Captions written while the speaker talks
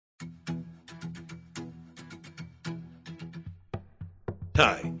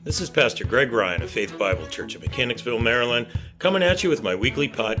Hi, this is Pastor Greg Ryan of Faith Bible Church in Mechanicsville, Maryland, coming at you with my weekly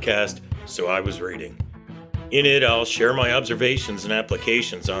podcast, So I Was Reading. In it, I'll share my observations and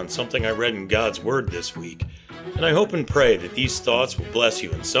applications on something I read in God's Word this week, and I hope and pray that these thoughts will bless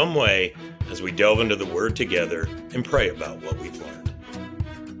you in some way as we delve into the Word together and pray about what we've learned.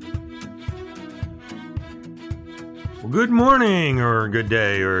 Well, good morning, or good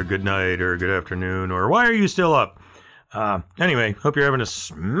day, or good night, or good afternoon, or why are you still up? Anyway, hope you're having a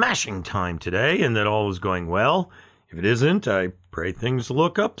smashing time today and that all is going well. If it isn't, I pray things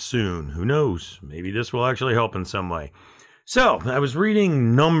look up soon. Who knows? Maybe this will actually help in some way. So, I was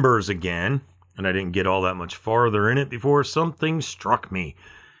reading Numbers again, and I didn't get all that much farther in it before something struck me.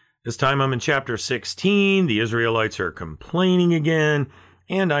 This time I'm in chapter 16. The Israelites are complaining again,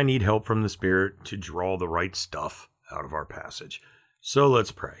 and I need help from the Spirit to draw the right stuff out of our passage. So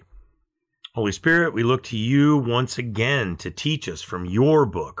let's pray. Holy Spirit, we look to you once again to teach us from your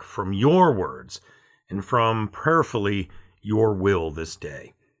book, from your words, and from prayerfully your will this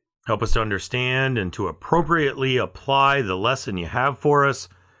day. Help us to understand and to appropriately apply the lesson you have for us.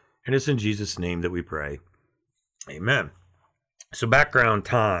 And it's in Jesus' name that we pray. Amen. So background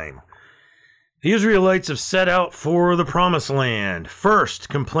time. The Israelites have set out for the promised land. First,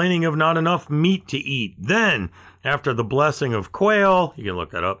 complaining of not enough meat to eat. Then, after the blessing of quail, you can look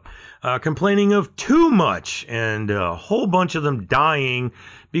that up, complaining of too much, and a whole bunch of them dying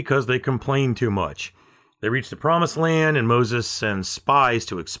because they complained too much. They reach the promised land, and Moses sends spies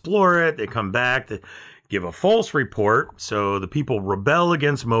to explore it. They come back to give a false report, so the people rebel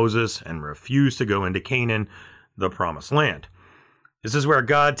against Moses and refuse to go into Canaan, the promised land. This is where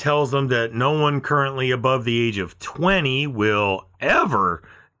God tells them that no one currently above the age of 20 will ever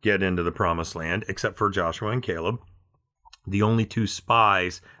get into the promised land, except for Joshua and Caleb, the only two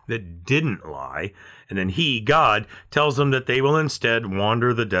spies that didn't lie. And then God, tells them that they will instead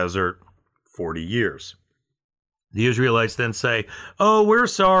wander the desert 40 years. The Israelites then say, "Oh, we're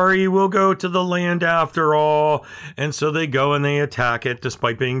sorry, we'll go to the land after all." And so they go and they attack it,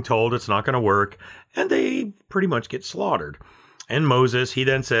 despite being told it's not going to work. And they pretty much get slaughtered. And Moses, he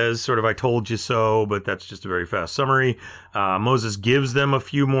then says, I told you so, but that's just a very fast summary. Moses gives them a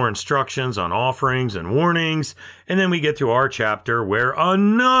few more instructions on offerings and warnings. And then we get to our chapter where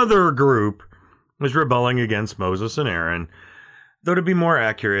another group is rebelling against Moses and Aaron. Though to be more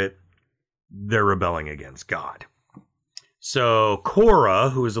accurate, they're rebelling against God. So Korah,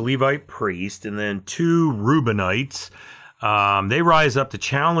 who is a Levite priest, and then two Reubenites, they rise up to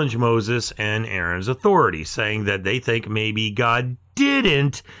challenge Moses and Aaron's authority, saying that they think maybe God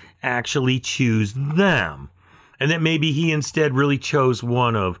didn't actually choose them, and that maybe he instead really chose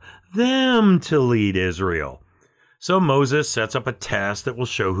one of them to lead Israel. So Moses sets up a test that will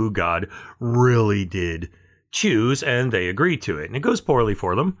show who God really did choose, and they agree to it. And it goes poorly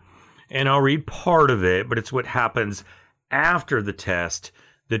for them, and I'll read part of it, but it's what happens after the test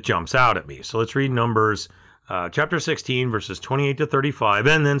that jumps out at me. So let's read Numbers chapter 16, verses 28 to 35,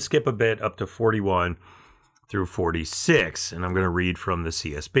 and then skip a bit up to 41 through 46. And I'm going to read from the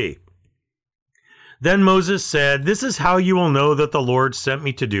CSB. Then Moses said, "This is how you will know that the Lord sent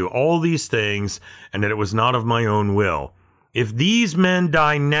me to do all these things, and that it was not of my own will. If these men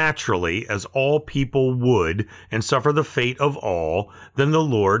die naturally, as all people would, and suffer the fate of all, then the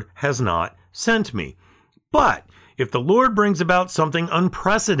Lord has not sent me. But if the Lord brings about something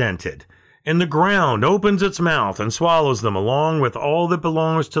unprecedented, and the ground opens its mouth and swallows them along with all that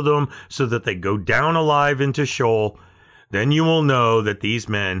belongs to them, so that they go down alive into Sheol, then you will know that these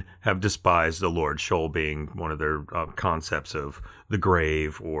men have despised the Lord." Sheol being one of their concepts of the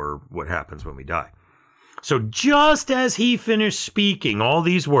grave, or what happens when we die. So just as he finished speaking all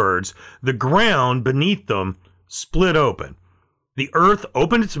these words, the ground beneath them split open. The earth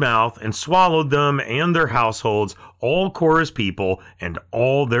opened its mouth and swallowed them and their households, all Korah's people, and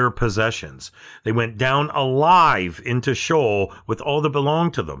all their possessions. They went down alive into Sheol with all that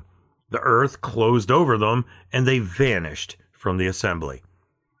belonged to them. The earth closed over them, and they vanished from the assembly.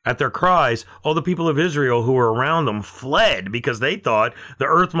 At their cries, all the people of Israel who were around them fled, because they thought the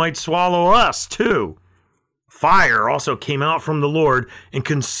earth might swallow us too. Fire also came out from the Lord and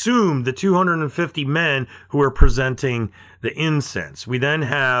consumed the 250 men who were presenting the incense. We then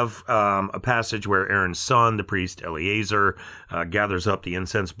have a passage where Aaron's son, the priest Eleazar, gathers up the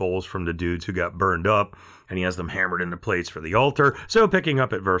incense bowls from the dudes who got burned up, and he has them hammered into plates for the altar. So picking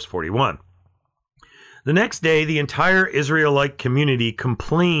up at verse 41. The next day, the entire Israelite community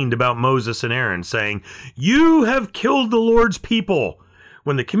complained about Moses and Aaron, saying, "You have killed the Lord's people."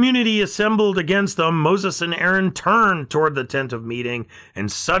 When the community assembled against them, Moses and Aaron turned toward the tent of meeting,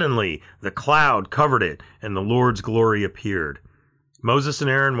 and suddenly the cloud covered it, and the Lord's glory appeared. Moses and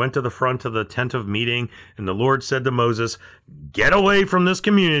Aaron went to the front of the tent of meeting, and the Lord said to Moses, "Get away from this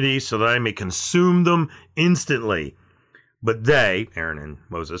community so that I may consume them instantly." But they, Aaron and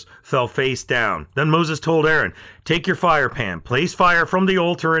Moses, fell face down. Then Moses told Aaron, "Take your fire pan, place fire from the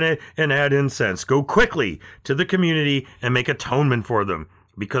altar in it, and add incense. Go quickly to the community and make atonement for them,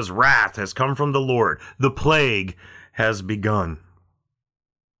 because wrath has come from the Lord. The plague has begun."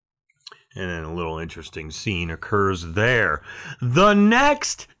 And then a little interesting scene occurs there. The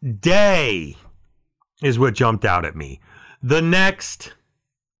next day is what jumped out at me. The next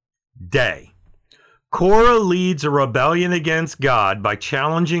day, Korah leads a rebellion against God by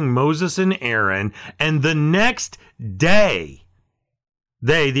challenging Moses and Aaron, and the next day,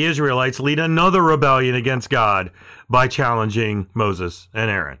 they, the Israelites, lead another rebellion against God by challenging Moses and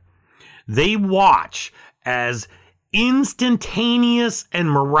Aaron. They watch as instantaneous and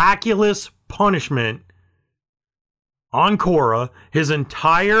miraculous punishment on Korah, his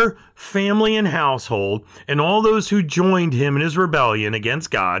entire family and household, and all those who joined him in his rebellion against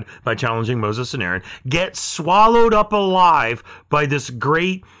God by challenging Moses and Aaron, get swallowed up alive by this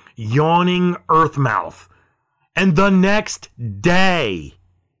great yawning earth mouth. And the next day,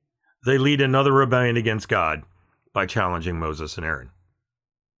 they lead another rebellion against God by challenging Moses and Aaron.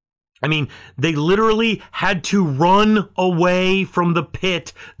 I mean, they literally had to run away from the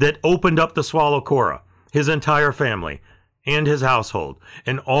pit that opened up to swallow Korah, his entire family, and his household,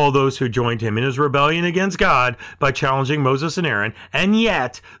 and all those who joined him in his rebellion against God by challenging Moses and Aaron. And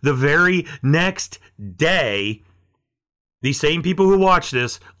yet, the very next day, these same people who watch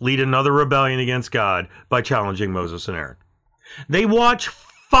this lead another rebellion against God by challenging Moses and Aaron. They watch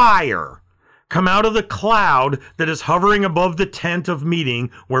fire come out of the cloud that is hovering above the tent of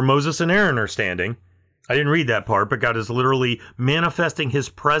meeting where Moses and Aaron are standing. I didn't read that part, but God is literally manifesting his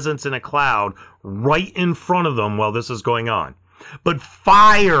presence in a cloud right in front of them while this is going on. But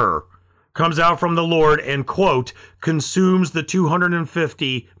fire comes out from the Lord and, quote, consumes the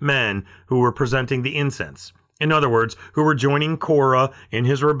 250 men who were presenting the incense. In other words, who were joining Korah in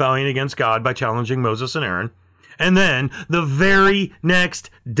his rebellion against God by challenging Moses and Aaron. And then the very next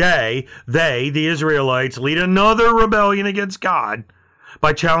day, they, the Israelites, lead another rebellion against God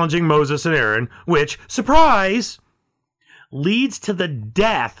by challenging Moses and Aaron, which, surprise, leads to the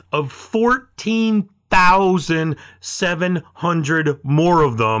death of 14,700 more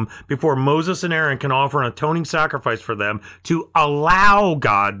of them before Moses and Aaron can offer an atoning sacrifice for them to allow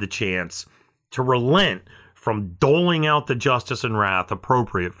God the chance to relent from doling out the justice and wrath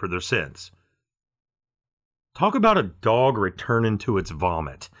appropriate for their sins. Talk about a dog returning to its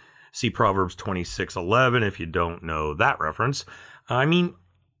vomit. See Proverbs 26:11 if you don't know that reference. I mean,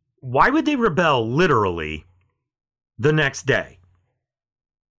 why would they rebel literally the next day?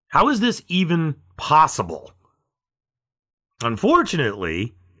 How is this even possible?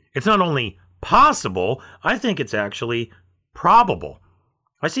 Unfortunately, it's not only possible, I think it's actually probable.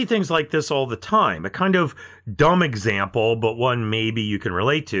 I see things like this all the time. A kind of dumb example, but one maybe you can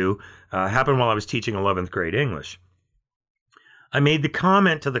relate to, happened while I was teaching 11th grade English. I made the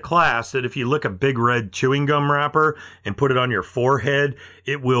comment to the class that if you lick a big red chewing gum wrapper and put it on your forehead,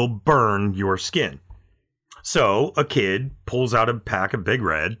 it will burn your skin. So a kid pulls out a pack of Big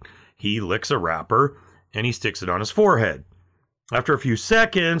Red, he licks a wrapper, and he sticks it on his forehead. After a few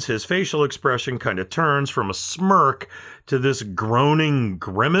seconds, his facial expression kind of turns from a smirk to this groaning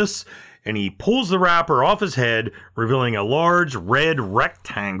grimace, and he pulls the wrapper off his head, revealing a large red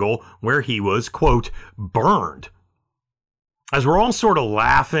rectangle where he was, quote, burned. As we're all sort of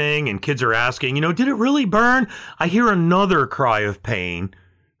laughing and kids are asking, did it really burn? I hear another cry of pain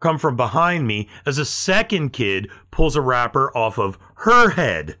come from behind me as a second kid pulls a wrapper off of her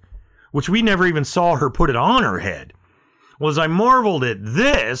head, which we never even saw her put it on her head. Well, as I marveled at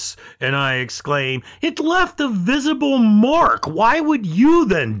this, and I exclaim, "It left a visible mark. Why would you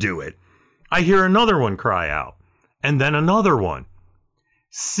then do it?" I hear another one cry out, and then another one.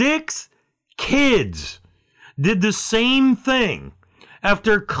 6 kids did the same thing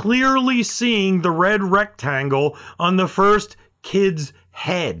after clearly seeing the red rectangle on the first kid's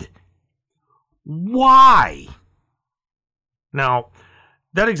head. Why? Now,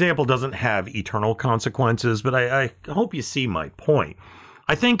 that example doesn't have eternal consequences, but I hope you see my point.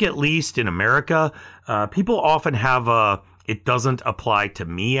 I think at least in America, people often have a "it doesn't apply to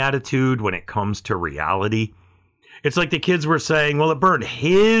me" attitude when it comes to reality. It's like the kids were saying, well, it burned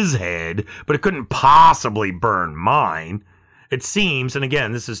his head, but it couldn't possibly burn mine. It seems, and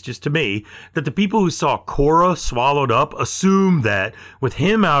again, this is just to me, that the people who saw Korah swallowed up assumed that with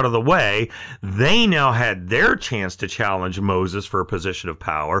him out of the way, they now had their chance to challenge Moses for a position of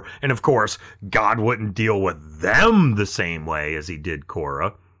power. And of course, God wouldn't deal with them the same way as he did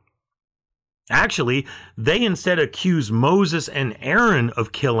Korah. Actually, they instead accuse Moses and Aaron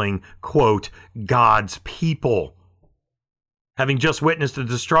of killing, quote, God's people, having just witnessed the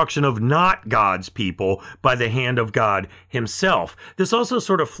destruction of not God's people by the hand of God himself. This also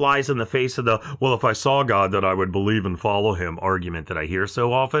sort of flies in the face of the, well, if I saw God, then I would believe and follow him argument that I hear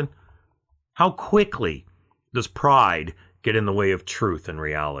so often. How quickly does pride get in the way of truth and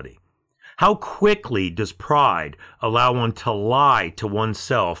reality? How quickly does pride allow one to lie to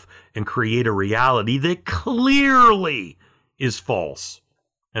oneself and create a reality that clearly is false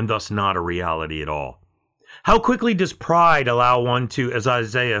and thus not a reality at all? How quickly does pride allow one to, as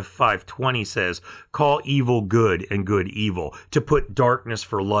Isaiah 5:20 says, call evil good and good evil, to put darkness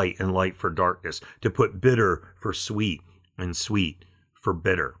for light and light for darkness, to put bitter for sweet and sweet for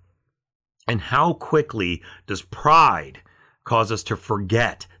bitter? And how quickly does pride cause us to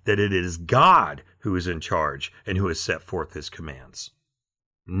forget that it is God who is in charge and who has set forth his commands,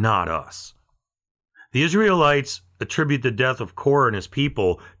 not us? The Israelites attribute the death of Korah and his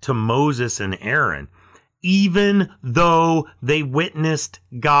people to Moses and Aaron, even though they witnessed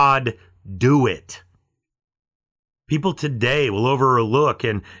God do it. People today will overlook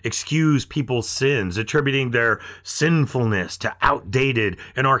and excuse people's sins, attributing their sinfulness to outdated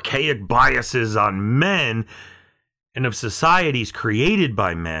and archaic biases on men and of societies created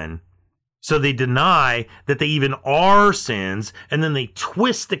by men. So they deny that they even are sins, and then they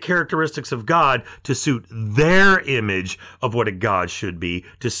twist the characteristics of God to suit their image of what a God should be,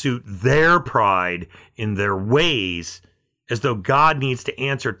 to suit their pride in their ways, as though God needs to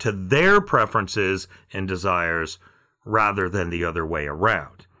answer to their preferences and desires rather than the other way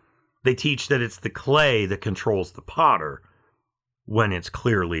around. They teach that it's the clay that controls the potter, when it's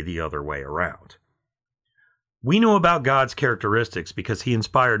clearly the other way around. We know about God's characteristics because he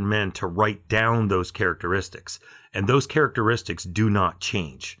inspired men to write down those characteristics, and those characteristics do not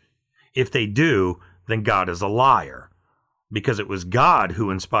change. If they do, then God is a liar, because it was God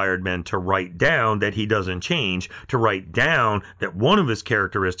who inspired men to write down that he doesn't change, to write down that one of his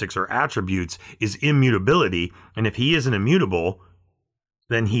characteristics or attributes is immutability, and if he isn't immutable,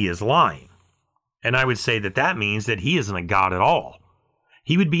 then he is lying. And I would say that that means that he isn't a God at all.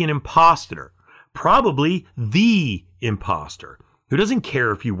 He would be an imposter. Probably the imposter, who doesn't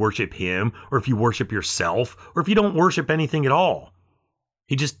care if you worship him or if you worship yourself or if you don't worship anything at all.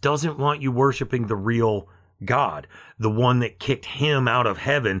 He just doesn't want you worshiping the real God, the one that kicked him out of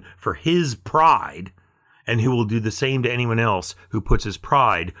heaven for his pride, and who will do the same to anyone else who puts his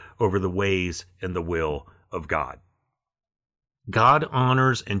pride over the ways and the will of God. God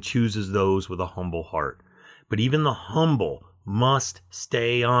honors and chooses those with a humble heart, but even the humble must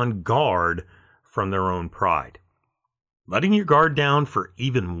stay on guard from their own pride. Letting your guard down for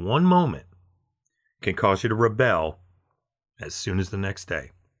even one moment can cause you to rebel as soon as the next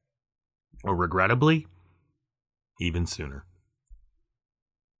day, or regrettably, even sooner.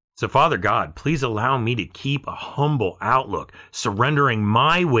 So, Father God, please allow me to keep a humble outlook, surrendering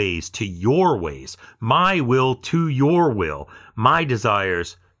my ways to your ways, my will to your will, my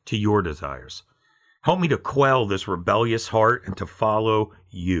desires to your desires. Help me to quell this rebellious heart and to follow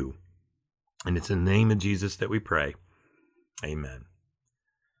you. And it's in the name of Jesus that we pray. Amen.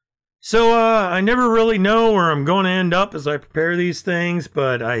 So I never really know where I'm going to end up as I prepare these things,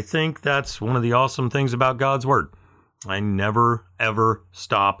 but I think that's one of the awesome things about God's Word. I never, ever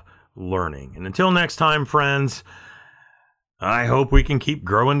stop learning. And until next time, friends, I hope we can keep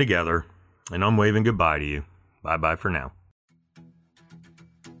growing together. And I'm waving goodbye to you. Bye-bye for now.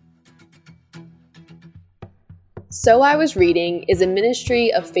 So I Was Reading is a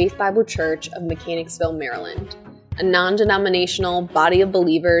ministry of Faith Bible Church of Mechanicsville, Maryland, a non-denominational body of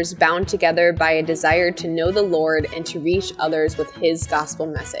believers bound together by a desire to know the Lord and to reach others with his gospel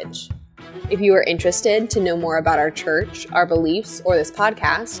message. If you are interested to know more about our church, our beliefs, or this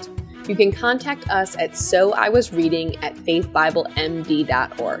podcast, you can contact us at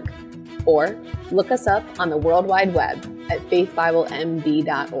soiwasreading@faithbiblemd.org or look us up on the World Wide Web at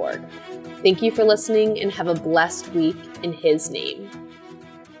faithbiblemd.org. Thank you for listening and have a blessed week in his name.